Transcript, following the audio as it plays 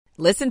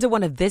Listen to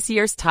one of this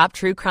year's top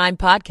true crime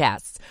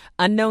podcasts.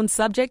 Unknown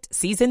Subject,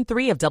 Season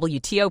 3 of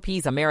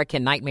WTOP's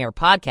American Nightmare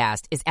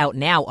podcast is out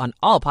now on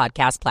all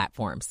podcast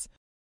platforms.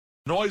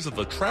 Noise of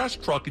the trash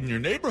truck in your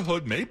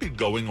neighborhood may be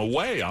going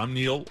away. I'm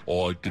Neil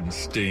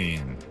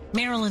Augenstein.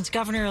 Maryland's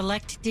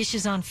governor-elect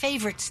dishes on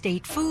favorite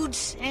state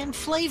foods and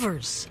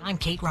flavors. I'm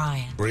Kate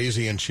Ryan.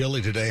 Breezy and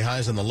chilly today,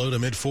 highs in the low to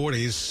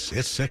mid-40s.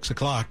 It's 6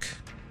 o'clock.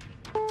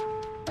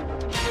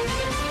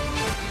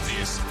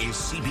 This is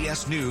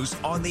CBS News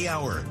on the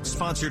Hour,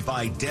 sponsored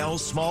by Dell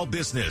Small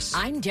Business.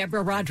 I'm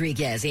Deborah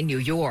Rodriguez in New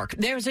York.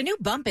 There's a new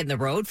bump in the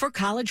road for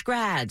college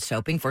grads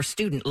hoping for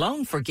student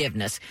loan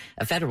forgiveness.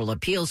 A federal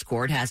appeals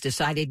court has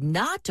decided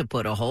not to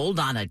put a hold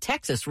on a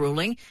Texas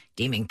ruling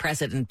deeming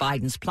President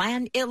Biden's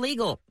plan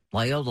illegal.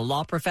 Loyola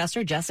law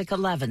professor Jessica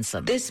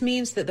Levinson. This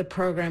means that the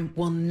program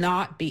will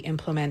not be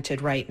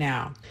implemented right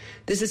now.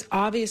 This is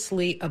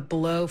obviously a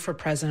blow for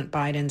President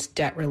Biden's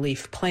debt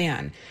relief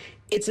plan.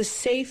 It's a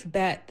safe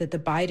bet that the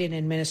Biden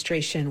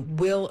administration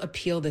will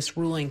appeal this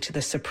ruling to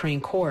the Supreme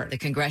Court. The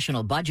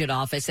Congressional Budget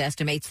Office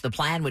estimates the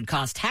plan would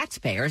cost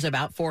taxpayers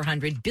about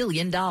 $400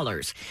 billion.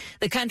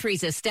 The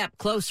country's a step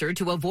closer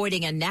to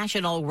avoiding a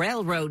national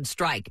railroad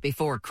strike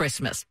before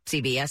Christmas.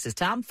 CBS's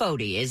Tom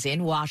Foti is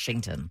in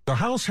Washington. The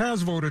House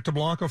has voted to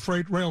block a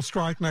freight rail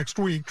strike next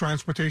week.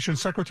 Transportation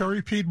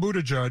Secretary Pete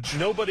Buttigieg.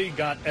 Nobody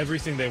got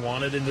everything they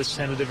wanted in this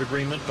tentative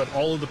agreement, but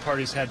all of the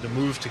parties had to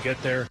move to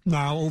get there.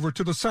 Now over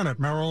to the Senate.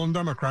 Maryland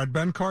Democrat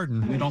Ben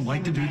Cardin. We don't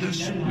like to do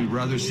this. We'd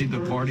rather see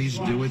the parties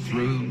do it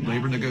through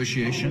labor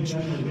negotiations.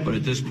 But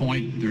at this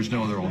point, there's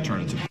no other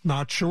alternative.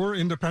 Not sure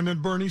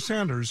independent Bernie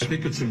Sanders. I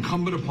think it's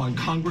incumbent upon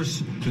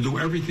Congress to do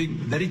everything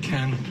that he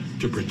can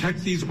to protect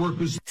these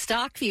workers.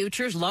 Stock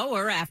futures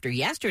lower after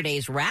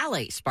yesterday's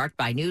rally, sparked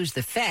by news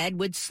the Fed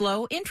would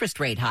slow interest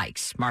rate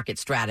hikes. Market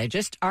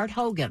strategist Art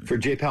Hogan. For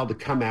Jay Powell to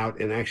come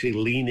out and actually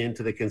lean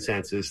into the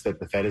consensus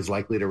that the Fed is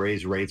likely to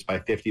raise rates by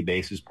 50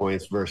 basis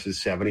points versus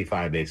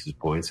 75 basis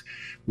points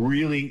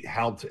really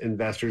helped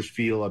investors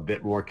feel a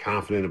bit more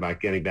confident about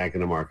getting back in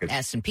the market.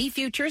 S&P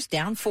futures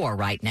down 4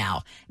 right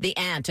now. The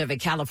aunt of a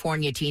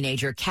California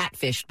teenager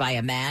catfished by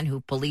a man who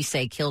police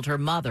say killed her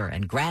mother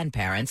and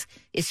grandparents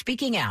is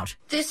speaking out.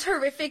 This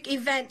horrific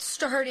event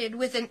started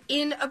with an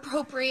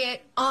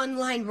inappropriate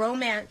online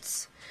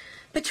romance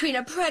between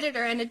a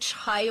predator and a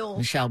child.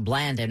 Michelle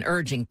Blandon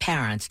urging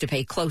parents to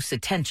pay close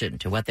attention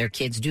to what their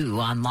kids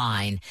do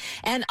online.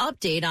 An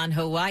update on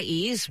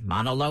Hawaii's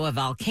Mauna Loa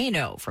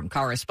volcano from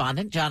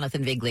correspondent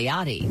Jonathan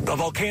Vigliotti. The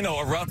volcano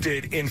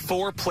erupted in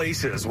 4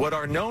 places, what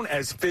are known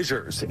as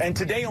fissures, and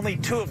today only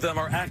 2 of them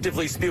are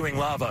actively spewing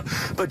lava.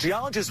 But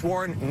geologists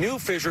warn new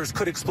fissures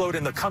could explode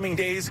in the coming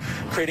days,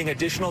 creating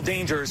additional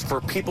dangers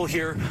for people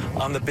here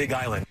on the Big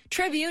Island.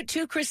 Tribute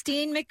to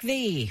Christine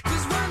McVie.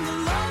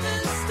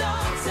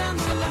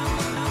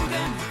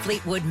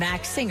 Fleetwood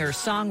Mac singer,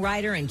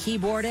 songwriter, and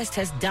keyboardist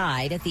has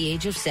died at the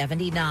age of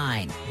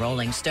 79.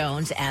 Rolling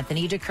Stone's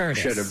Anthony DeCurtis.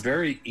 She had a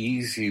very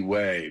easy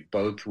way,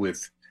 both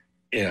with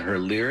in her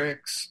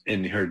lyrics,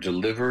 in her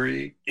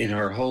delivery, in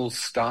her whole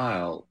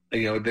style.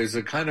 You know, there's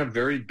a kind of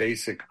very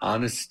basic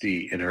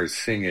honesty in her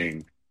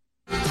singing.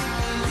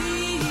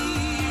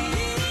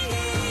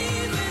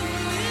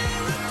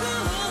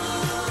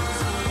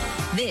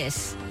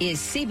 This is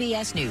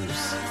CBS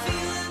News.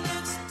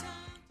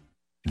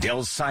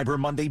 Dell's Cyber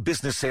Monday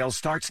business sale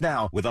starts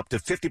now with up to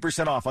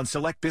 50% off on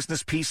select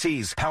business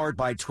PCs powered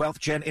by 12th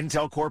Gen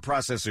Intel Core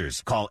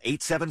processors. Call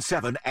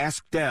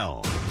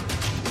 877-ASK-DELL.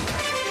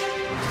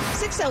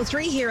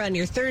 6:03 here on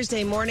your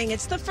Thursday morning.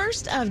 It's the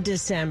 1st of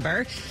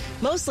December.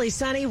 Mostly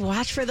sunny.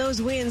 Watch for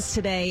those winds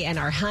today and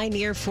our high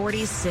near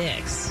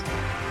 46.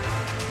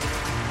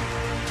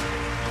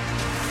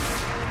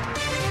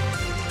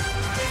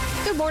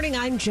 Good morning,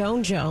 I'm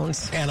Joan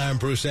Jones. And I'm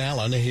Bruce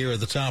Allen. Here are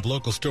the top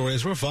local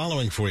stories we're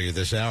following for you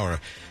this hour.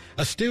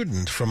 A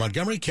student from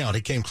Montgomery County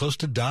came close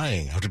to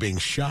dying after being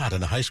shot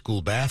in a high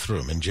school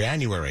bathroom in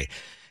January.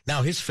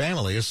 Now his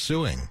family is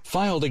suing.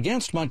 Filed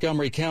against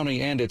Montgomery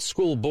County and its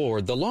school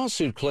board, the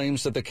lawsuit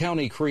claims that the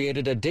county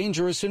created a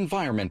dangerous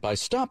environment by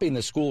stopping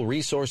the school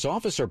resource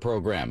officer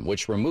program,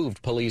 which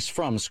removed police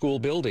from school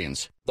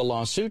buildings. The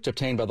lawsuit,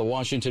 obtained by the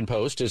Washington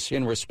Post, is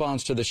in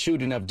response to the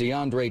shooting of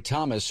DeAndre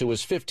Thomas, who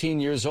was 15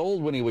 years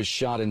old when he was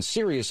shot and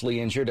seriously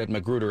injured at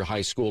Magruder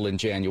High School in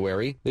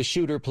January. The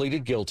shooter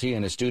pleaded guilty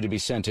and is due to be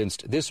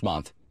sentenced this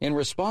month. In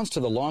response to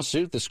the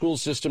lawsuit, the school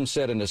system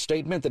said in a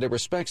statement that it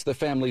respects the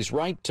family's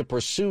right to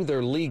pursue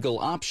their legal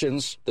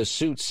options. The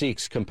suit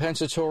seeks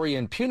compensatory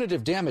and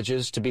punitive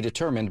damages to be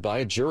determined by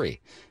a jury.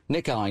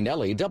 Nick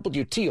Einelli,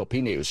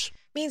 WTOP News.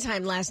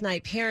 Meantime, last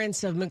night,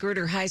 parents of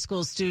Magruder High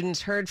School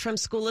students heard from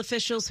school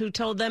officials who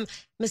told them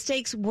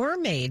mistakes were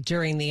made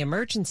during the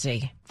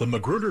emergency. The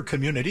Magruder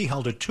community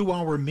held a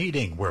 2-hour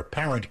meeting where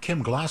parent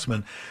Kim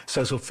Glassman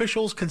says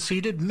officials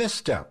conceded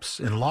missteps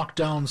in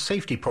lockdown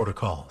safety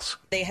protocols.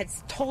 They had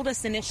told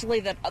us initially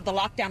that the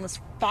lockdown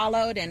was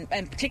followed, and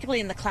particularly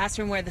in the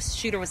classroom where the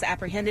shooter was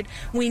apprehended,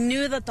 we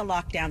knew that the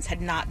lockdowns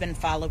had not been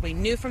followed. We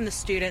knew from the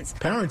students.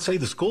 Parents say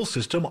the school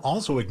system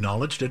also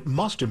acknowledged it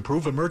must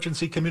improve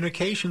emergency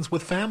communications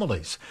with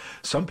families.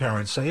 Some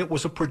parents say it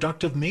was a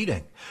productive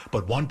meeting,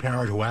 but one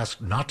parent who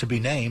asked not to be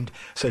named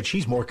said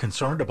she's more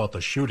concerned about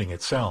the shooting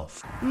itself.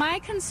 My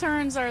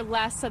concerns are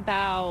less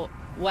about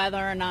whether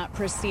or not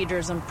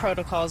procedures and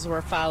protocols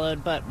were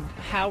followed, but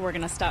how we're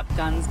going to stop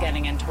guns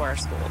getting into our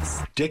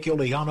schools. Dick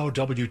Iuliano,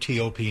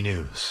 WTOP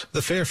News.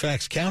 The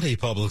Fairfax County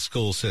Public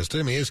School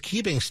System is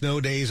keeping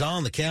snow days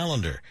on the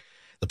calendar.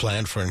 The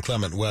plan for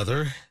inclement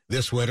weather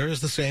this winter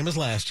is the same as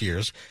last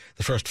year's.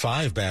 The first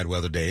 5 bad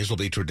weather days will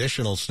be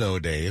traditional snow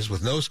days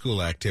with no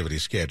school activity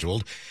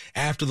scheduled.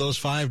 After those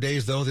 5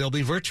 days, though, there'll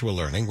be virtual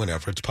learning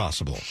whenever it's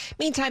possible.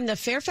 Meantime, the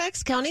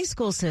Fairfax County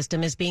school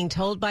system is being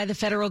told by the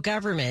federal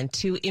government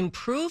to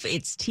improve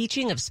its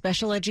teaching of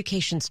special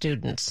education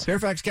students.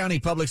 Fairfax County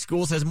Public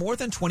Schools has more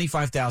than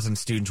 25,000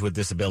 students with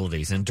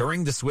disabilities, and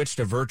during the switch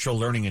to virtual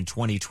learning in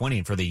 2020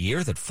 and for the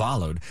year that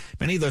followed,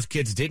 many of those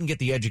kids didn't get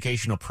the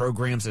educational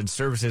programs and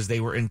services they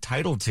were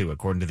entitled to,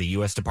 according to the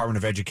U.S. Department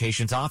of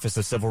Education's Office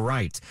of Civil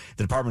Rights.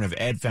 The Department of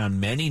Ed found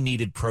many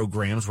needed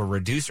programs were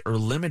reduced or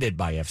limited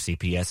by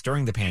FCPS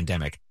during the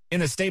pandemic.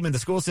 In a statement, the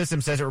school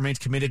system says it remains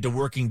committed to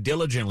working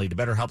diligently to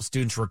better help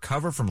students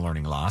recover from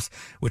learning loss,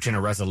 which in a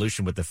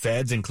resolution with the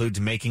feds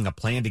includes making a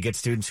plan to get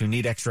students who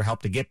need extra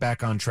help to get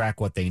back on track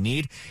what they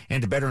need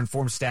and to better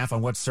inform staff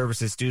on what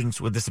services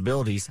students with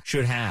disabilities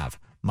should have.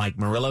 Mike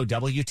Murillo,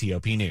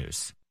 WTOP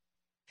News.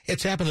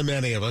 It's happened to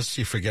many of us.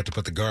 You forget to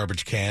put the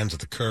garbage cans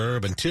at the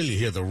curb until you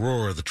hear the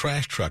roar of the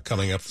trash truck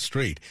coming up the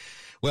street.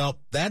 Well,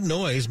 that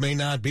noise may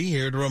not be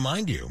here to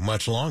remind you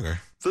much longer.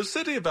 The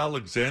city of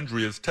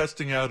Alexandria is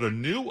testing out a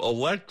new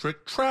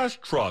electric trash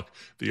truck.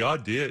 The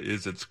idea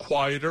is it's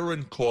quieter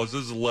and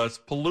causes less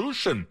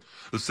pollution.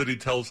 The city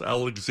tells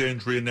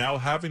Alexandria now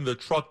having the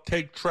truck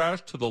take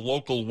trash to the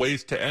local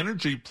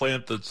waste-to-energy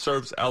plant that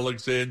serves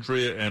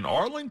Alexandria and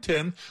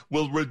Arlington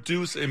will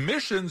reduce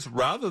emissions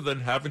rather than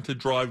having to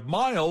drive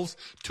miles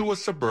to a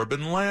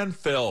suburban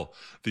landfill.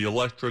 The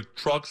electric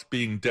truck's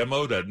being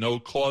demoed at no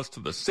cost to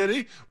the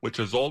city, which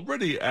has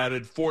already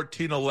added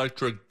 14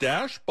 electric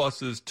dash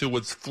buses to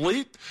its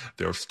fleet.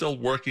 They're still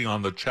working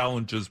on the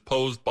challenges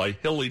posed by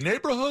hilly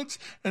neighborhoods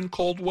and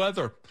cold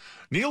weather.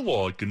 Neil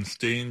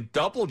Augenstein,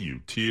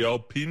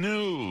 WTOP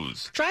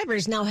News.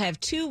 Drivers now have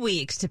 2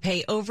 weeks to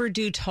pay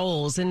overdue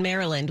tolls in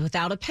Maryland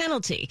without a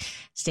penalty.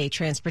 State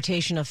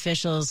transportation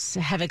officials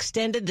have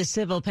extended the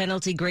civil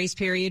penalty grace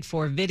period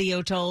for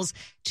video tolls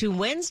to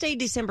Wednesday,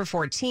 December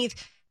 14th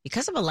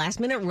because of a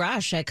last-minute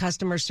rush at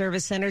customer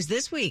service centers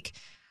this week.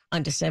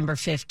 On December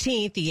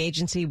 15th, the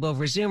agency will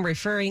resume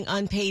referring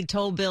unpaid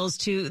toll bills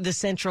to the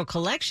Central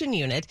Collection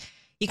Unit.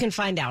 You can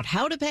find out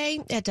how to pay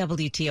at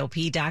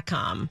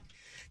WTOP.com.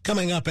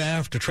 Coming up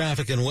after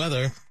traffic and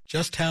weather,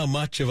 just how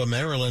much of a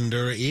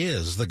Marylander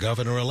is the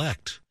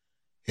governor-elect?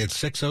 It's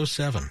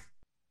 6:07.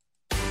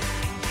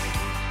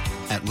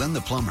 At Len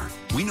the Plumber,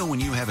 we know when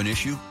you have an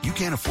issue, you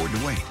can't afford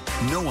to wait.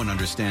 No one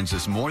understands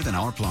this more than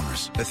our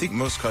plumbers. I think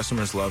most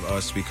customers love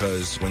us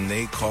because when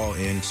they call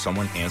in,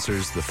 someone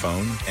answers the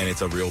phone and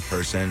it's a real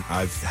person.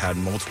 I've had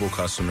multiple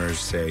customers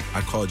say,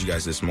 I called you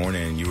guys this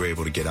morning and you were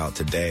able to get out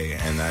today,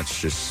 and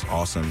that's just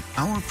awesome.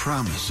 Our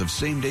promise of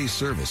same-day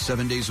service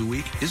 7 days a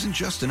week isn't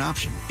just an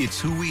option. It's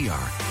who we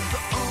are.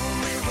 The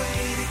only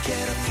way to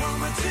get a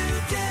plumber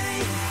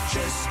today,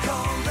 just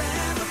call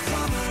Len the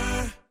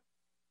Plumber.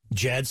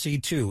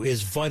 JADC2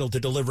 is vital to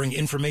delivering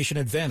information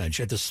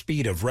advantage at the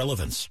speed of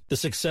relevance. The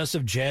success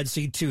of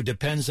JADC2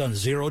 depends on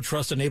zero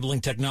trust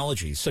enabling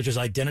technologies such as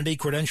identity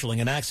credentialing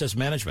and access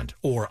management,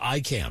 or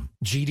ICAM.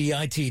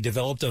 GDIT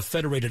developed a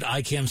federated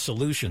ICAM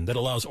solution that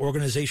allows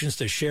organizations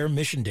to share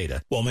mission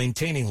data while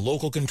maintaining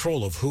local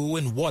control of who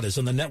and what is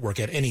on the network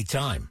at any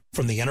time.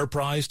 From the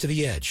enterprise to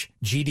the edge,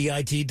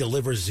 GDIT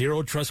delivers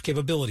zero trust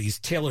capabilities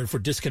tailored for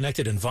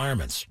disconnected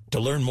environments. To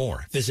learn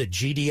more, visit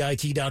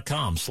gdit.com/ICAM.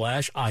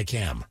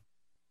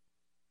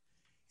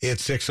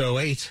 It's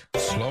 6:08.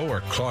 Slow or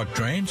clogged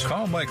drains?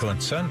 Call Michael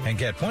 & Son and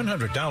get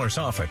 $100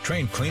 off a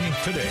drain cleaning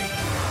today.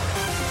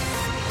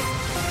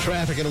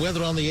 Traffic and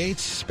weather on the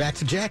 8s. Back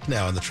to Jack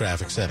now in the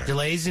traffic center.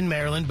 Delays in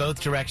Maryland, both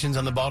directions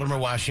on the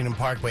Baltimore-Washington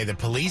Parkway. The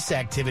police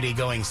activity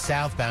going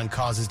southbound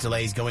causes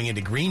delays going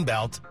into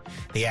Greenbelt.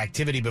 The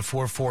activity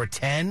before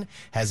 410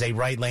 has a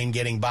right lane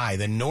getting by.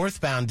 The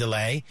northbound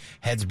delay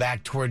heads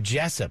back toward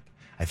Jessup.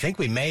 I think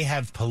we may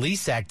have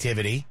police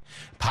activity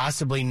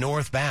possibly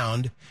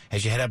northbound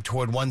as you head up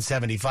toward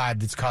 175.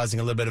 That's causing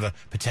a little bit of a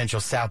potential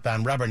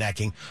southbound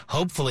rubbernecking.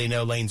 Hopefully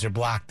no lanes are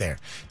blocked there.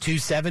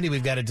 270,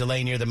 we've got a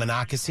delay near the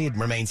Monocacy. It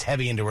remains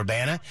heavy into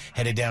Urbana,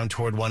 headed down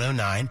toward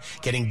 109.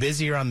 Getting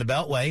busier on the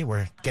Beltway.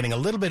 We're getting a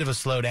little bit of a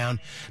slowdown.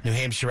 New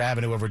Hampshire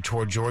Avenue over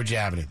toward George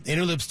Avenue.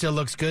 Interloop still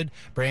looks good.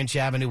 Branch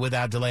Avenue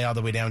without delay all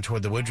the way down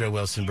toward the Woodrow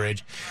Wilson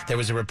Bridge. There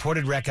was a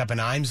reported wreck up in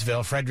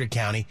Imesville, Frederick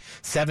County.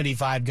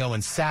 75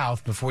 going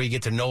south before you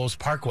get to Knowles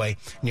Parkway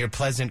near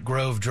Pleasant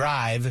Grove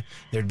Drive.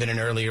 There'd been an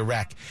earlier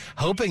wreck.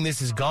 Hoping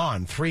this is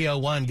gone.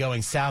 301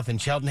 going south in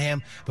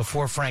Cheltenham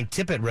before Frank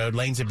Tippett Road.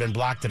 Lanes had been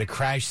blocked at a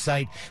crash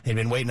site. They'd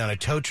been waiting on a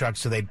tow truck,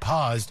 so they'd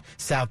paused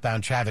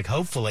southbound traffic.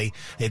 Hopefully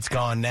it's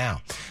gone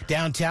now.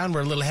 Downtown,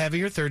 we're a little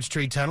heavier. 3rd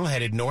Street Tunnel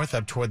headed north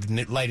up toward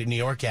the light at New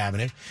York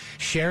Avenue.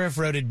 Sheriff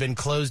Road had been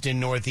closed in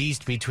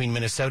northeast between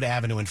Minnesota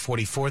Avenue and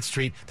 44th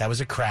Street. That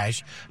was a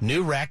crash.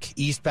 New wreck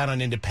eastbound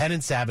on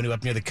Independence Avenue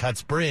up near the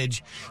Cuts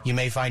Bridge. You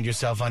may find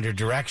yourself under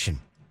direction.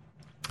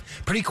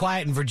 Pretty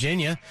quiet in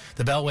Virginia.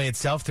 The Beltway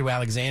itself through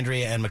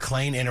Alexandria and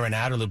McLean, inner and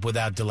outer loop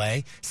without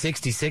delay.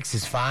 66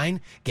 is fine.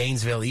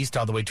 Gainesville east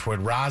all the way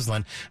toward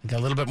Roslyn. Got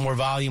a little bit more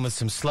volume with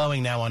some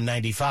slowing now on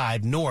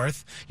 95.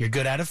 North, you're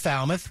good out of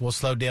Falmouth. We'll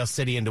slow Dale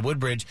City into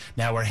Woodbridge.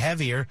 Now we're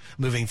heavier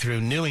moving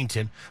through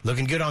Newington.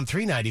 Looking good on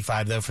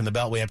 395, though, from the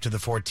Beltway up to the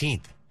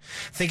 14th.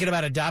 Thinking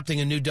about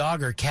adopting a new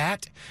dog or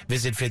cat?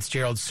 Visit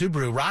Fitzgerald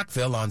Subaru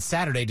Rockville on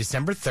Saturday,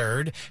 December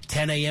 3rd,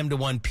 10 a.m. to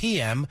 1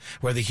 p.m.,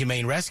 where the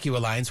Humane Rescue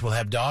Alliance will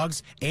have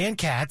dogs and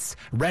cats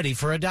ready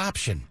for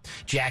adoption.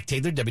 Jack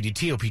Taylor,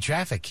 WTOP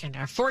Traffic. And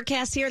our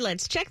forecast here,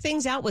 let's check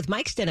things out with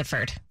Mike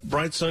Stiniford.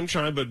 Bright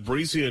sunshine, but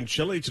breezy and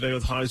chilly today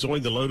with highs only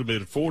in the low to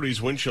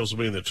mid-40s. Wind chills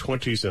will be in the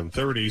 20s and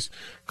 30s.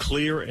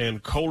 Clear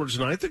and colder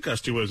tonight. The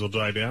gusty winds will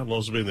die down.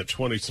 Lows will be in the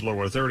 20s to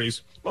lower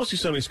 30s. Mostly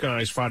sunny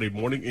skies Friday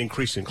morning,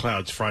 increasing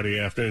clouds Friday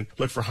afternoon.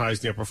 Look for highs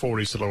in the upper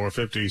 40s to lower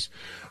 50s.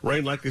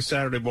 Rain likely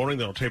Saturday morning.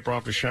 That'll taper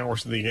off to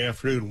showers in the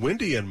afternoon.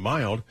 Windy and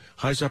mild.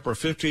 Highs upper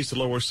 50s to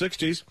lower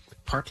 60s.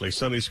 Partly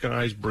sunny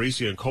skies,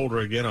 breezy and colder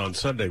again on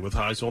Sunday with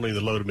highs only in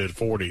the low to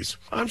mid-40s.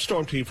 I'm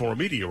Storm Team 4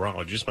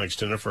 meteorologist Mike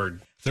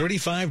Stiniford.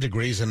 35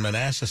 degrees in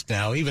Manassas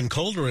now. Even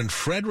colder in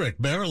Frederick,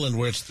 Maryland,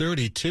 where it's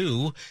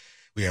 32.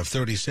 We have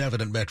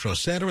 37 at Metro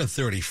Center and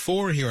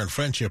 34 here in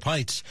Friendship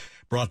Heights.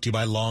 Brought to you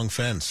by Long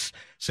Fence.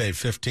 Save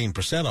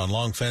 15% on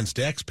Long Fence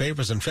decks,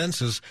 pavers, and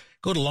fences.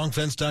 Go to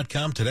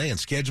longfence.com today and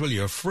schedule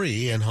your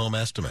free in-home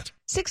estimate.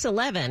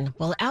 6:11.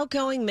 Well,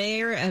 outgoing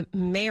Mayor of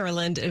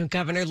Maryland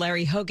Governor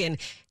Larry Hogan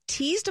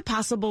teased a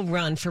possible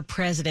run for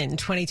president in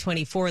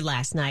 2024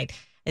 last night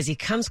as he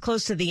comes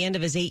close to the end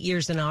of his 8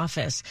 years in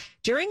office.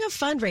 During a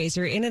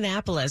fundraiser in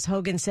Annapolis,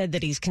 Hogan said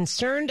that he's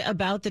concerned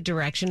about the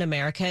direction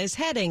America is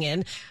heading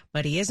in,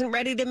 but he isn't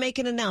ready to make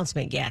an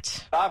announcement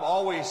yet. I've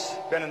always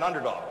been an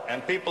underdog,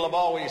 and people have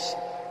always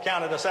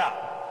counted us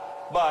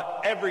out.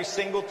 But every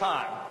single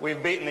time,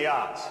 we've beaten the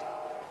odds.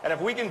 And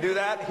if we can do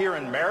that here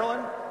in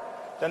Maryland,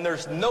 then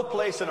there's no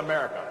place in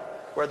America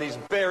where these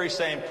very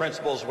same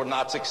principles will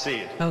not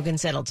succeed. Hogan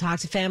said he'll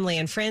talk to family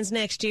and friends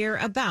next year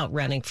about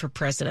running for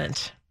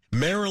president.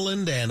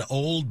 Maryland and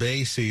Old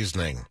Bay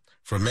seasoning.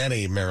 For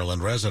many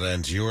Maryland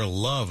residents, your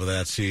love of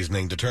that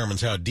seasoning determines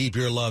how deep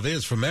your love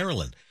is for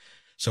Maryland.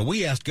 So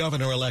we asked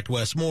Governor-elect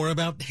Wes Moore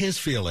about his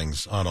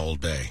feelings on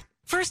Old Bay.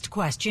 First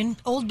question,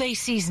 Old Bay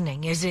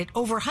seasoning. Is it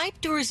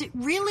overhyped or is it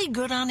really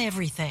good on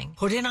everything?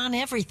 Put it on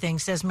everything,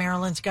 says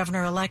Maryland's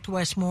Governor-elect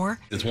Wes Moore.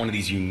 It's one of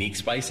these unique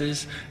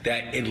spices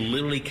that it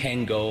literally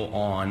can go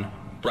on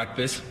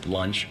breakfast,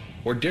 lunch,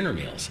 or dinner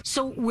meals.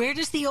 So where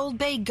does the Old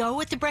Bay go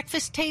at the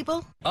breakfast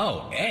table?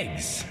 Oh,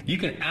 eggs. You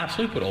can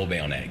absolutely put Old Bay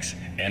on eggs,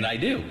 and I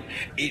do.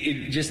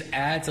 It just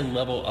adds a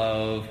level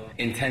of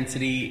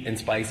intensity and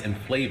spice and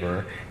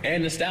flavor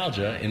and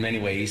nostalgia in many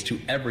ways to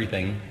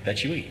everything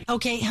that you eat.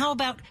 Okay, how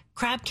about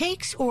crab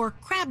cakes or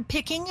crab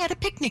picking at a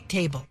picnic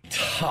table?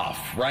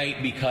 Tough,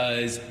 right?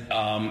 Because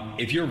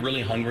if you're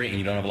really hungry and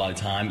you don't have a lot of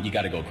time, you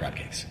got to go crab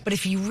cakes. But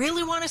if you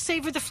really want to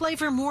savor the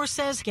flavor, Moore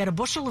says, get a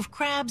bushel of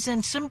crabs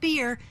and some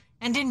beer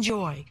and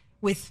enjoy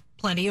with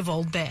plenty of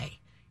Old Bay.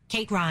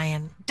 Kate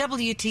Ryan,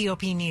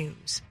 WTOP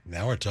News.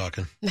 Now we're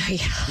talking.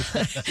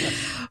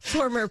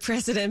 Former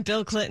President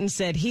Bill Clinton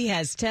said he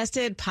has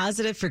tested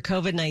positive for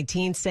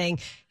COVID-19, saying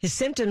his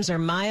symptoms are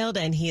mild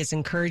and he is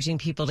encouraging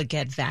people to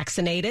get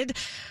vaccinated.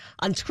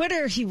 On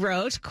Twitter, he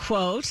wrote,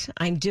 quote,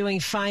 I'm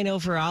doing fine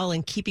overall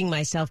and keeping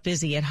myself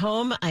busy at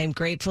home. I am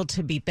grateful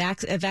to be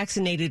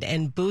vaccinated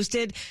and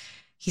boosted.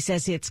 He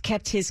says it's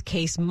kept his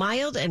case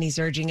mild, and he's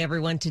urging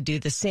everyone to do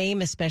the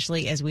same,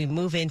 especially as we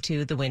move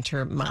into the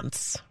winter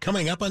months.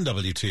 Coming up on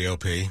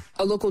WTOP.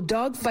 A local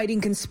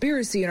dogfighting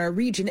conspiracy in our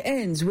region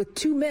ends with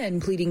 2 men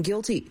pleading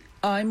guilty.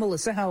 I'm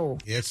Melissa Howell.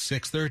 It's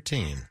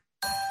 6:13.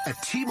 At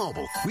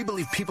T-Mobile, we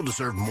believe people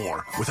deserve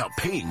more without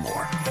paying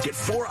more. Get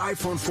 4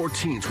 iPhone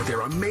 14s with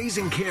their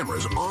amazing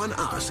cameras on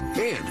us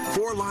and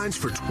 4 lines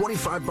for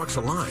 $25 a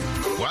line.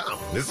 Wow,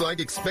 it's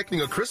like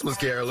expecting a Christmas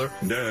caroler.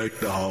 Deck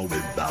the hall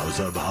with boughs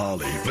of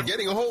holly. For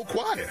getting a whole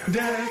choir.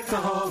 Deck the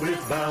hall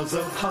with boughs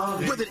of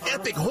holly. With an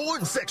epic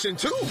horn section,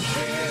 too.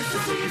 It's the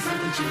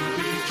season to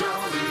be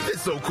jolly.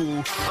 It's so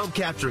cool. I'm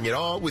capturing it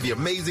all with the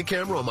amazing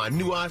camera on my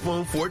new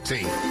iPhone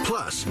 14.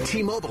 Plus,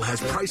 T-Mobile has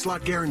Price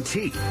Lock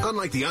Guarantee.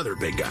 Unlike the other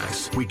big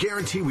guys, we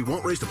guarantee we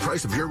won't raise the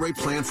price of your rate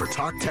plan for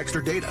talk, text,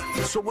 or data.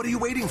 So what are you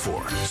waiting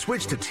for?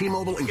 Switch to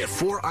T-Mobile and get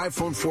 4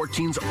 iPhone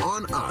 14s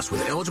on us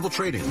with eligible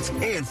trade-ins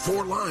and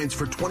 4 lines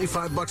for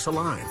 $25 a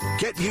line.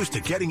 Get used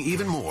to getting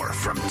even more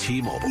from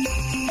T-Mobile.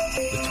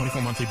 With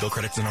 24 monthly bill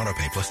credits and auto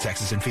pay plus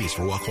taxes and fees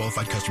for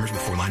well-qualified customers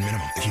with 4-line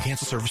minimum. If you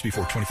cancel service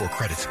before 24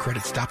 credits,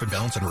 credit stop and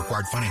balance on a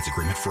required finance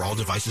agreement for all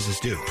devices is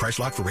due. Price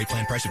lock for rate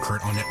plan price of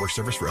current on-network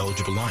service for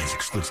eligible lines.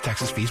 Excludes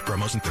taxes, fees,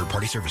 promos, and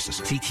third-party services.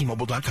 See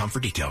T-Mobile.com for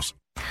details.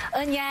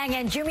 Yang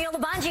and Jimmy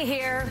Olabanji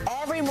here.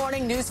 Every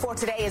morning, News 4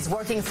 Today is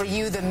working for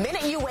you the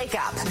minute you wake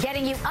up.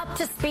 Getting you up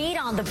to speed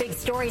on the big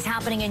stories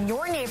happening in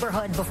your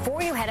neighborhood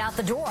before you head out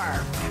the door.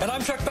 And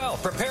I'm Chuck Bell,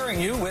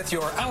 preparing you with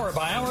your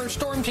hour-by-hour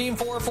Storm Team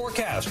 4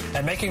 forecast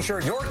and making sure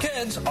your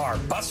kids are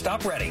bus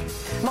stop ready.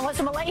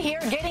 Melissa Millay here,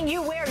 getting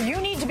you where you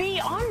need to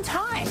be on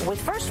time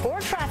with First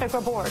 4 traffic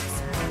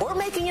reports. We're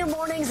making your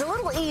mornings a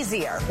little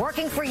easier.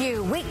 Working for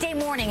you weekday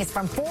mornings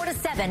from 4 to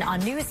 7 on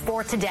News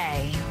 4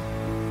 Today.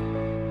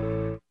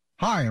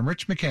 Hi, I'm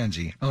Rich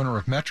McKenzie, owner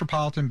of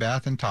Metropolitan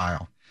Bath and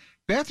Tile.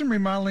 Bathroom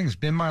remodeling has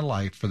been my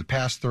life for the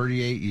past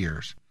 38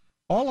 years.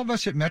 All of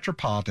us at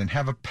Metropolitan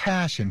have a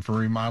passion for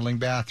remodeling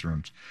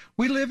bathrooms.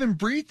 We live and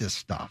breathe this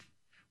stuff.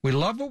 We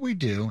love what we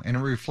do, and it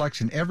reflects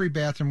in every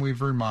bathroom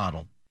we've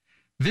remodeled.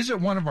 Visit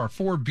one of our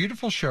 4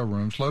 beautiful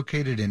showrooms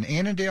located in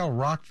Annandale,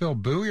 Rockville,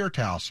 Bowie, or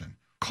Towson.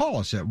 Call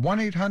us at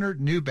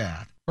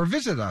 1-800-NEW-BATH or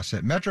visit us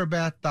at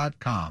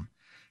metrobath.com.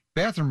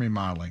 Bathroom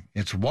remodeling,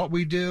 it's what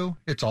we do,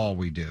 it's all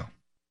we do.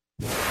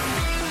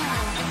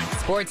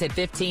 Sports at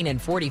 15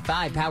 and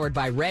 45, powered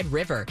by Red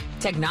River.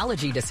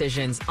 Technology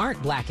decisions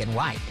aren't black and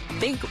white.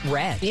 Think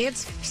red.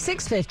 It's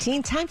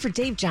 6:15. Time for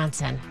Dave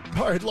Johnson.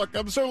 All right, look,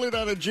 I'm certainly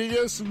not a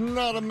genius,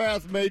 not a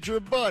math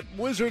major, but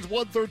Wizards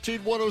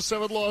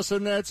 113-107 loss to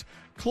Nets.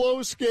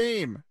 Close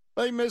game.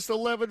 They missed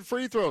 11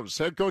 free throws.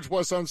 Head coach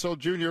Wes Unseld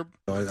Jr.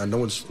 I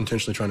know it's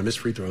intentionally trying to miss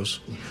free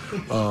throws,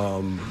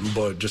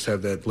 but just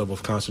have that level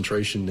of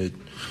concentration that,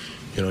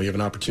 you have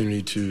an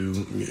opportunity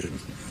to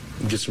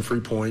get some free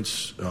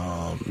points,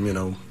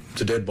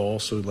 it's a dead ball,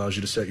 so it allows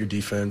you to set your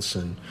defense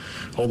and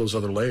all those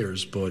other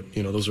layers, but,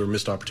 those are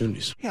missed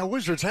opportunities. Yeah,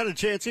 Wizards had a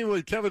chance even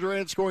with Kevin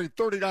Durant scoring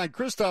 39.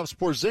 Kristaps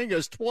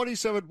Porzingis,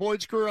 27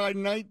 points, career-high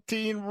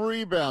 19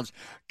 rebounds.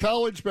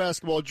 College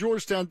basketball,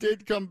 Georgetown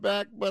did come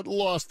back, but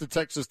lost to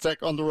Texas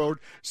Tech on the road,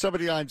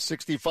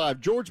 79-65.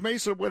 George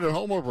Mason went at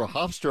home over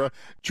Hofstra.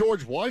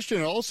 George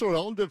Washington also at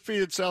home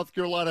defeated South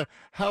Carolina.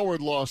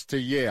 Howard lost to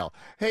Yale.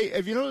 Hey,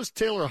 have you noticed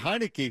Taylor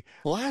Heineke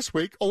last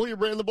week only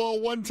ran the ball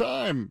 1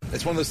 time?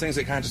 It's one of those things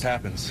that kind of just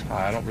happens.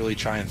 I don't really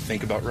try and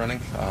think about running.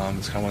 It's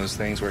kind of one of those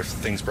things where if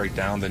things break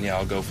down, then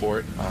I'll go for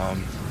it.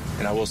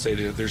 And I will say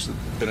that there's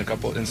been a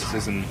couple of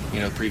instances in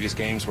previous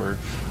games where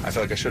I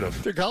feel like I should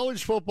have. To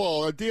college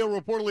football, a deal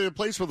reportedly in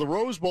place for the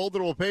Rose Bowl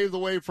that will pave the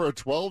way for a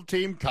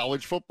 12-team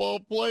college football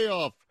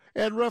playoff.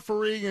 And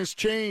refereeing has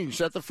changed.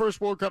 At the first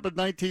World Cup in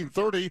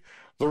 1930,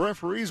 the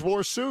referees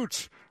wore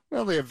suits.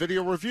 Now they have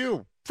video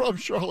review. From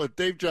Charlotte,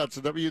 Dave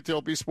Johnson,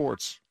 WTOP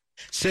Sports.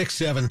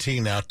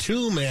 6:17 now.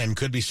 2 men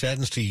could be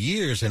sentenced to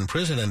years in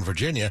prison in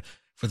Virginia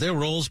for their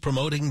roles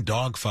promoting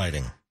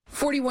dogfighting.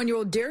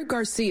 41-year-old Derek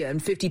Garcia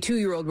and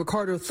 52-year-old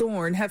Ricardo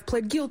Thorne have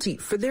pled guilty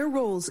for their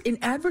roles in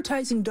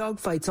advertising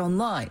dogfights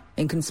online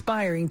and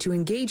conspiring to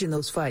engage in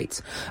those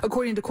fights.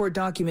 According to court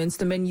documents,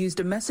 the men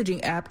used a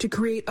messaging app to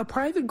create a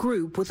private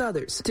group with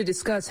others to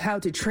discuss how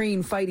to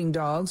train fighting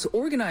dogs,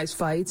 organize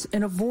fights,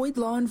 and avoid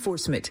law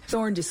enforcement.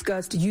 Thorne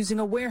discussed using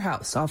a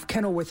warehouse off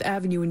Kenilworth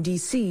Avenue in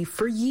D.C.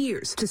 for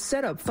years to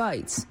set up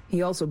fights.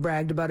 He also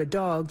bragged about a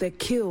dog that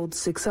killed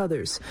 6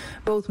 others.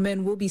 Both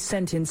men will be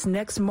sentenced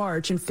next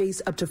March and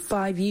face up to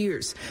 5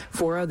 years.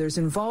 4 others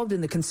involved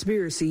in the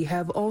conspiracy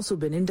have also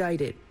been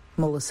indicted.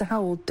 Melissa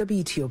Howell,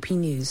 WTOP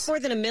News.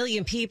 More than 1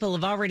 million people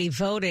have already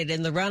voted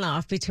in the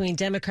runoff between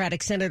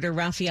Democratic Senator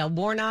Raphael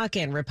Warnock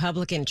and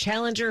Republican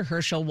challenger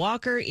Herschel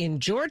Walker in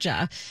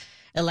Georgia.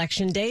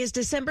 Election Day is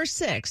December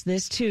 6th,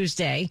 this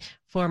Tuesday.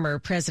 Former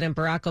President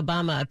Barack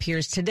Obama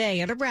appears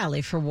today at a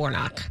rally for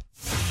Warnock.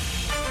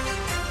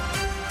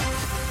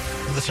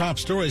 The top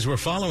stories we're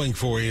following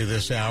for you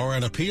this hour.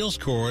 An appeals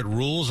court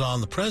rules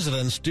on the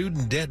president's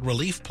student debt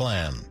relief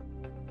plan.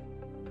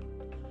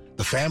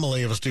 The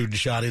family of a student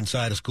shot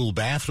inside a school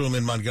bathroom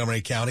in Montgomery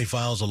County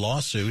files a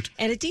lawsuit.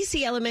 And a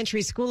D.C.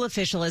 elementary school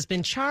official has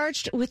been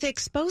charged with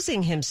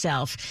exposing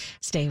himself.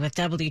 Stay with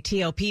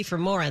WTOP for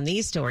more on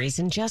these stories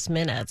in just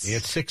minutes.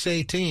 It's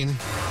 6:18.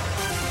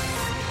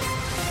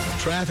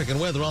 Traffic and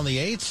weather on the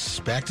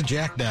 8s. Back to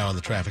Jack now in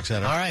the traffic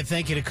center. All right,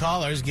 thank you to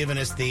callers giving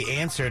us the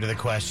answer to the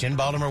question.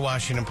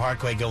 Baltimore-Washington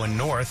Parkway going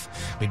north.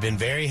 We've been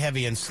very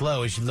heavy and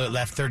slow as you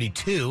left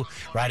 32,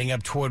 riding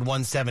up toward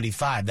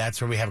 175. That's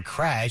where we have a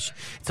crash.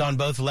 It's on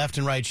both left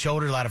and right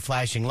shoulder, a lot of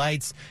flashing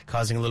lights,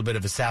 causing a little bit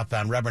of a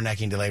southbound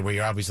rubbernecking delay where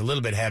you're obviously a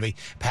little bit heavy,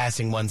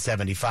 passing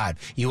 175.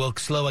 You will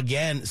slow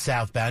again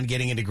southbound,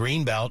 getting into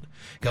Greenbelt,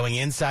 going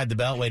inside the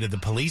Beltway to the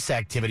police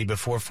activity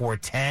before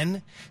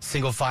 410.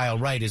 Single file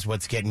right is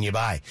what's getting you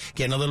by.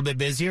 Getting a little bit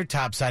busier,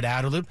 topside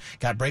outer loop.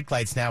 Got brake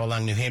lights now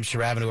along New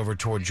Hampshire Avenue over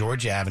toward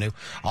Georgia Avenue.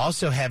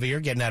 Also heavier,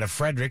 getting out of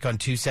Frederick on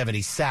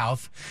 270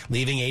 south,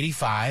 leaving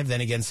 85. Then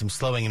again, some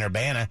slowing in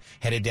Urbana,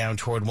 headed down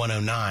toward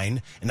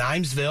 109. In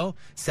Imesville,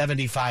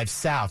 75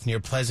 south near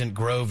Pleasant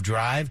Grove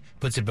Drive,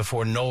 puts it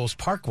before Knowles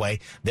Parkway.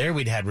 There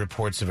we'd had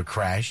reports of a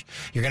crash.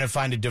 You're going to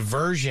find a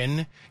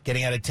diversion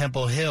getting out of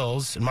Temple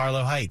Hills and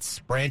Marlow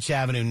Heights. Branch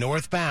Avenue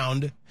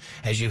northbound.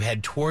 As you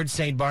head towards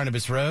St.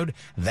 Barnabas Road,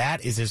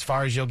 that is as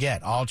far as you'll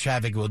get. All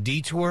traffic will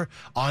detour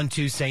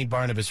onto St.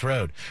 Barnabas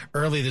Road.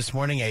 Early this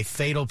morning, a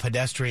fatal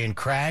pedestrian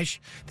crash.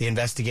 The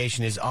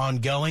investigation is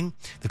ongoing.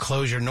 The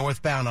closure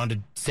northbound onto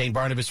St.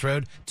 Barnabas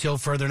Road till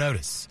further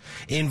notice.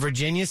 In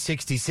Virginia,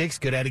 66,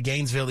 good out of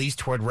Gainesville east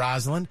toward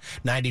Roslyn.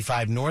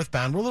 95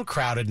 northbound. We're a little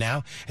crowded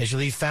now. As you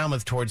leave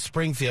Falmouth towards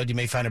Springfield, you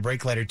may find a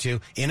brake light or two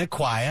in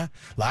Aquia.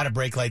 A lot of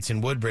brake lights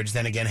in Woodbridge.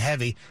 Then again,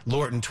 heavy.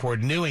 Lorton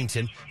toward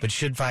Newington, but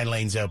should find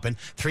lanes open.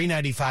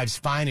 395's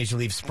fine as you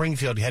leave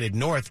Springfield headed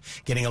north,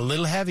 getting a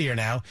little heavier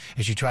now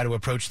as you try to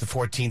approach the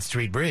 14th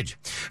Street Bridge.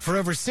 For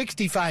over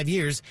 65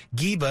 years,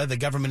 GEBA, the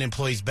Government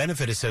Employees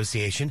Benefit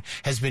Association,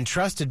 has been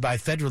trusted by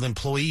federal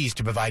employees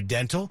to provide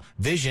dental,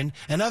 vision,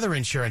 and other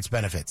insurance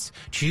benefits.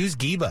 Choose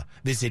GEBA.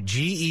 Visit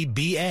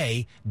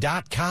GEBA.com.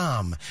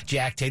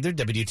 Jack Taylor,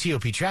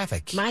 WTOP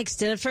Traffic. Mike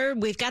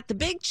Stiniford, we've got the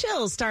big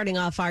chills starting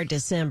off our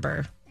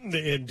December.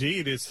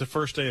 Indeed, it's the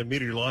first day of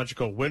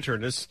meteorological winter,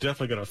 and it's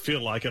definitely going to feel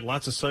like it.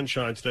 Lots of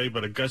sunshine today,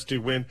 but a gusty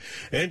wind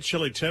and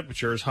chilly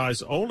temperatures.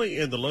 Highs only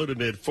in the low to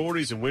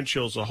mid-40s, and wind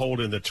chills will hold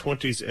in the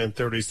 20s and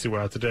 30s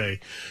throughout the day.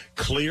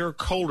 Clear,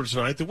 colder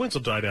tonight. The winds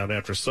will die down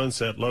after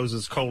sunset. Lows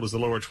as cold as the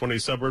lower 20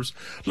 suburbs.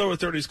 Lower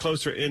 30s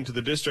closer into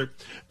the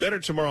district. Better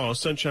tomorrow.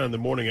 Sunshine in the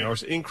morning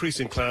hours.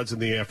 Increasing clouds in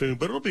the afternoon,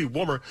 but it'll be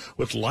warmer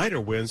with lighter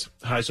winds.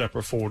 Highs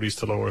upper 40s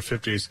to lower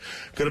 50s.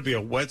 Going to be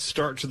a wet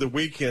start to the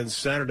weekend.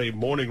 Saturday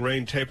morning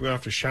rain tapering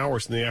off to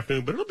showers in the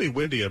afternoon, but it'll be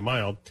windy and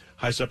mild.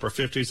 Highs upper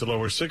 50s to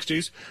lower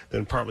 60s,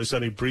 then partly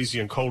sunny, breezy,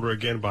 and colder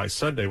again by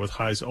Sunday with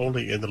highs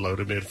only in the low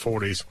to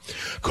mid-40s.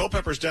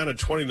 Culpeper's down at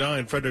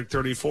 29, Frederick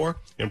 34,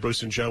 and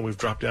Bruce and Joan, we've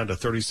dropped down to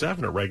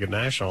 37 at Reagan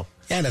National.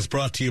 And it's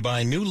brought to you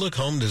by New Look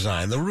Home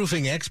Design, the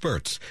roofing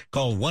experts.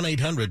 Call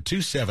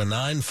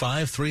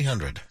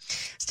 1-800-279-5300.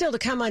 Still to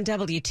come on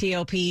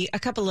WTOP, a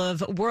couple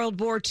of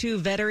World War II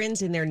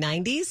veterans in their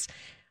 90s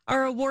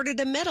are awarded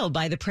a medal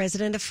by the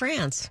President of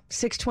France.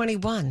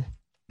 621.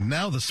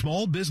 Now the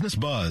Small Business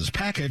Buzz,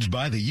 packaged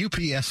by the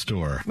UPS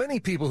Store. Many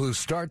people who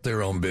start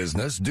their own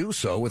business do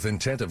so with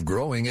intent of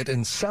growing it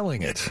and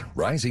selling it.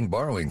 Rising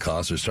borrowing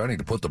costs are starting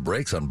to put the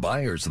brakes on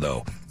buyers,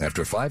 though.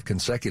 After 5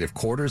 consecutive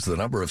quarters, the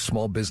number of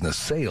small business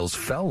sales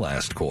fell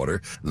last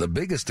quarter. The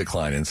biggest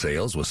decline in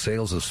sales was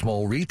sales of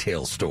small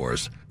retail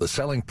stores. The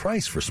selling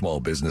price for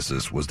small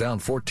businesses was down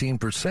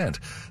 14%.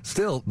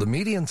 Still, the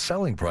median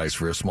selling price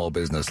for a small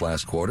business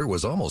last quarter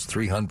was almost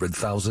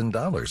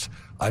 $300,000.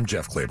 I'm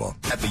Jeff Clayball.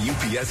 At the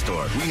UPS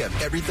Store, we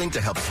have everything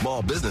to help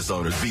small business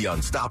owners be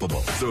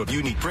unstoppable. So if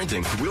you need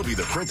printing, we'll be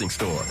the printing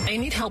store. I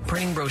need help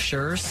printing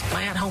brochures.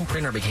 My at-home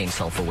printer became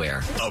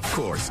self-aware. Of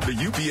course, the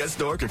UPS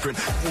Store can print.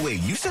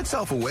 Wait, you said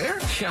self-aware?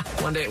 Yeah,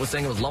 one day it was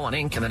saying it was low on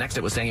ink, and the next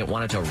it was saying it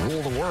wanted to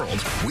rule the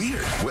world.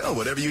 Weird. Well,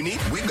 whatever you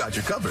need, we've got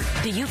you covered.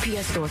 The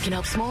UPS Store can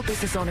help small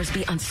business owners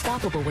be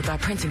unstoppable with our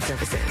printing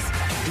services.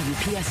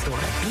 The UPS Store.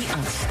 Be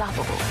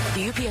unstoppable.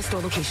 The UPS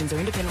Store locations are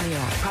independently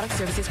owned. Product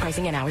services,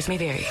 pricing, and hours may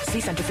vary.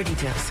 See Center for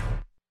details.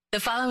 The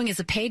following is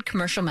a paid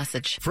commercial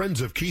message. Friends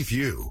of Keith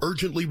Yu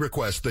urgently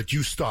request that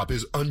you stop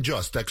his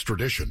unjust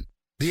extradition.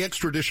 The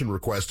extradition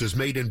request is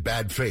made in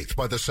bad faith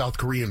by the South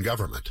Korean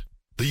government.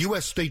 The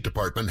U.S. State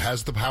Department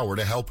has the power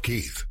to help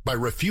Keith by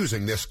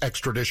refusing this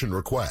extradition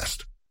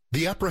request.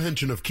 The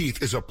apprehension of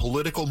Keith is a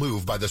political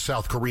move by the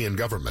South Korean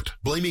government.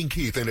 Blaming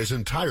Keith and his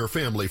entire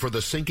family for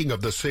the sinking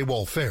of the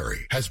Sewol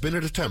ferry has been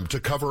an attempt to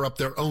cover up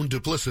their own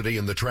duplicity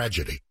in the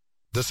tragedy.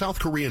 The South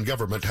Korean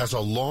government has a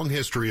long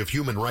history of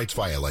human rights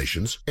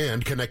violations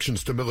and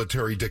connections to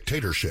military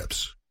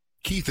dictatorships.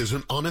 Keith is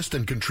an honest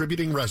and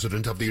contributing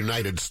resident of the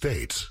United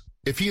States.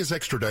 If he is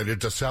extradited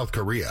to South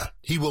Korea,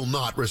 he will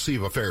not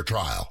receive a fair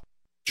trial.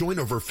 Join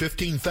over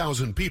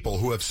 15,000 people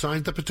who have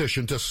signed the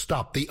petition to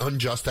stop the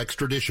unjust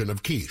extradition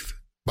of Keith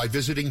by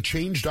visiting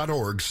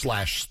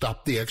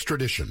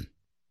change.org/stoptheextradition.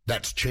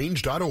 That's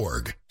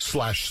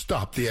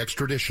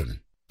change.org/stoptheextradition.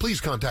 Please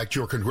contact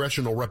your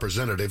congressional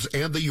representatives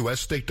and the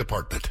U.S. State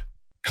Department.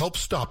 Help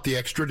stop the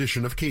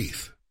extradition of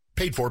Keith.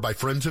 Paid for by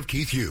Friends of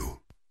Keith Yu.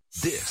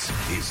 This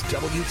is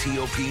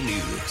WTOP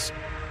News.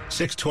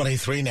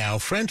 6:23 now.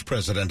 French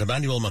President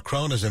Emmanuel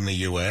Macron is in the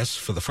U.S.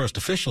 for the first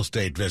official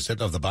state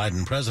visit of the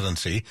Biden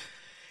presidency.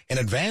 In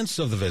advance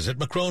of the visit,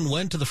 Macron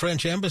went to the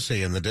French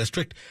embassy in the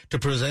district to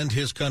present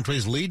his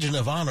country's Legion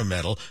of Honor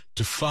medal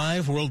to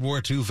 5 World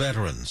War II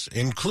veterans,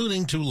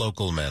 including 2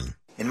 local men.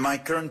 In my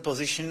current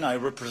position, I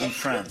represent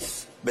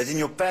France. But in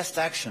your past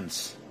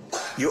actions,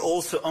 you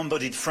also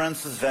embodied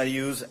France's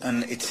values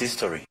and its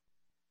history.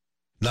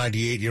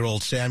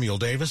 98-year-old Samuel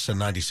Davis and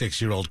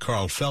 96-year-old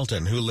Carl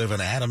Felton, who live in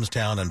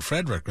Adamstown and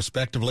Frederick,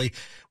 respectively,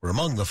 were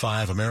among the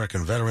 5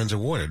 American veterans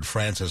awarded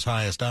France's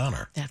highest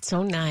honor. That's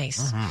so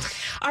nice.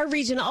 Our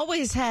region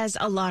always has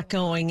a lot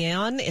going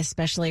on,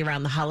 especially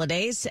around the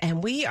holidays,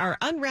 and we are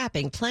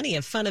unwrapping plenty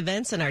of fun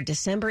events in our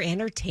December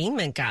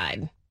entertainment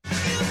guide.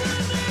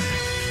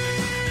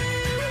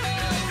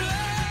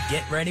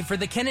 Get ready for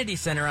the Kennedy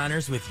Center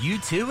honors with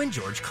U2 and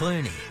George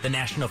Clooney. The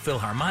National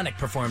Philharmonic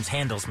performs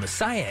Handel's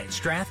Messiah at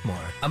Strathmore.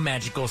 A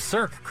magical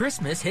Cirque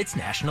Christmas hits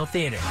National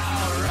Theater.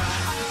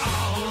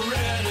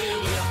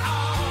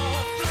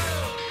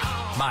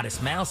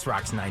 Modest Mouse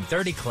rocks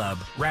 930 Club.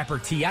 Rapper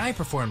T.I.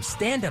 performs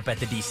stand-up at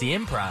the DC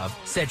Improv.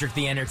 Cedric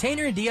the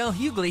Entertainer and D.L.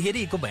 Hughley hit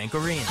Ecobank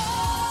Arena.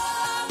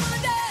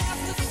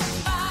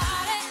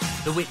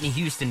 The Whitney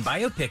Houston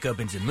biopic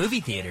opens in movie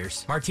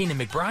theaters. Martina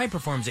McBride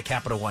performs at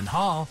Capital One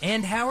Hall.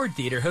 And Howard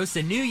Theater hosts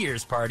a New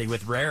Year's party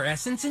with Rare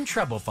Essence and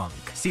Trouble Funk.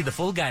 See the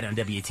full guide on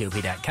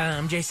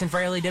WTOP.com. Jason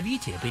Fraley,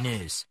 WTOP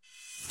News.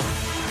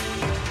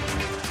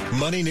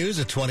 Money news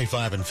at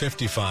 25 and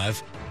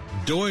 55.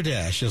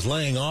 DoorDash is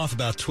laying off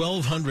about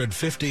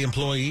 1,250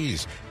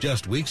 employees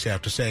just weeks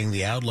after saying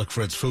the outlook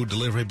for its food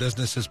delivery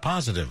business is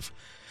positive.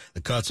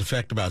 The cuts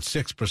affect about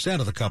 6%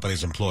 of the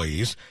company's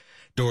employees.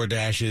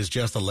 DoorDash is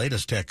just the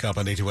latest tech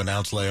company to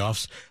announce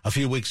layoffs. A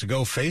few weeks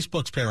ago,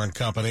 Facebook's parent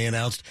company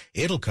announced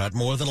it'll cut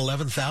more than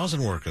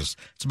 11,000 workers.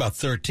 It's about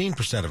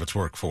 13% of its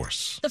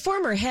workforce. The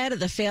former head of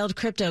the failed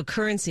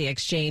cryptocurrency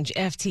exchange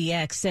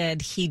FTX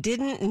said he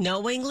didn't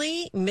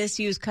knowingly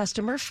misuse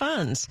customer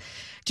funds.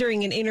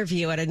 During an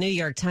interview at a New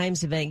York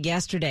Times event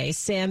yesterday,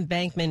 Sam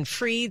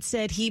Bankman-Fried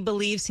said he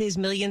believes his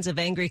millions of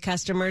angry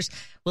customers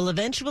will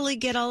eventually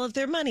get all of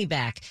their money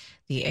back.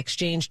 The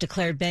exchange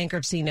declared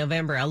bankruptcy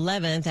November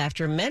 11th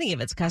after many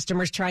of its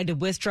customers tried to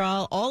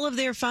withdraw all of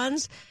their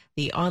funds,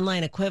 the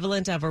online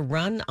equivalent of a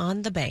run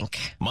on the bank.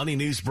 Money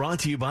news brought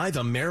to you by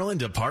the Maryland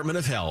Department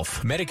of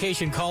Health.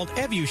 Medication called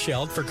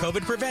Evusheld for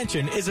COVID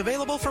prevention is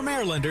available for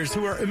Marylanders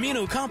who are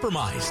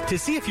immunocompromised. To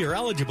see if you're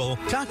eligible,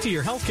 talk to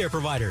your healthcare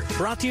provider.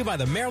 Brought to you by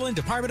the Maryland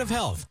Department of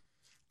Health.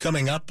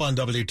 Coming up on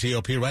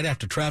WTOP right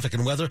after traffic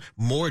and weather,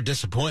 more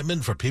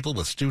disappointment for people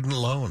with student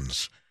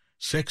loans.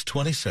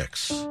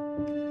 626.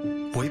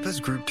 WAEPA's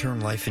group term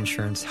life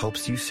insurance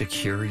helps you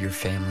secure your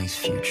family's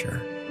future.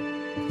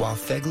 While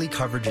FEGLI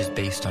coverage is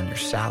based on your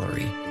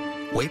salary,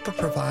 WAEPA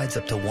provides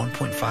up to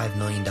 $1.5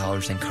 million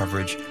in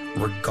coverage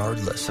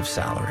regardless of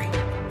salary.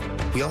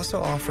 We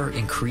also offer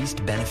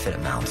increased benefit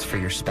amounts for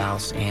your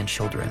spouse and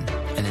children,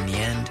 and in the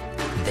end,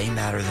 they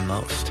matter the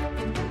most.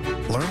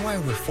 Learn why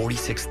over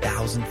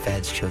 46,000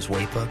 feds chose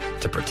WAEPA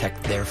to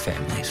protect their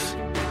families.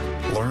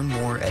 Learn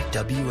more at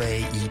waepa.org.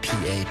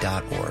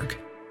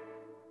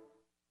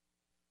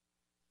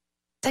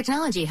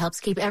 Technology helps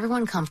keep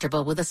everyone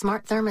comfortable with a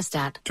smart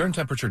thermostat. Turn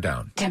temperature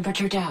down.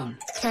 Temperature down.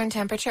 Turn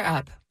temperature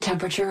up.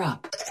 Temperature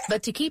up.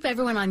 But to keep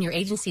everyone on your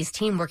agency's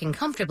team working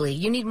comfortably,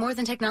 you need more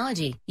than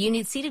technology. You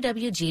need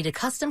CDWG to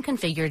custom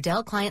configure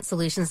Dell Client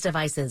Solutions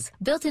devices.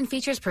 Built-in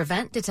features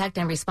prevent, detect,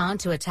 and respond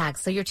to attacks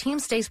so your team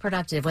stays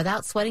productive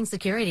without sweating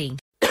security.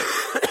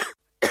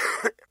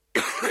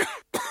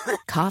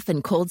 Cough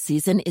and cold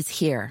season is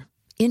here.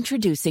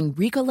 Introducing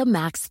Ricola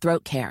Max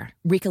Throat Care,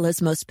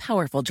 Ricola's most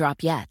powerful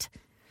drop yet.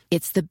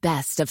 It's the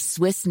best of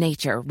Swiss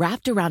nature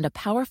wrapped around a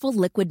powerful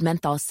liquid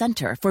menthol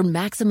center for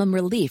maximum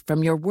relief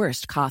from your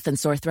worst cough and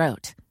sore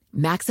throat.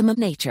 Maximum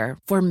nature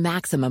for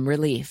maximum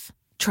relief.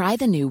 Try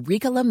the new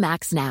Ricola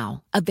Max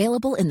now,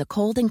 available in the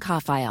cold and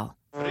cough aisle.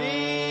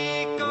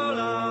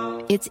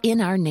 Ricola. It's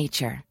in our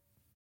nature.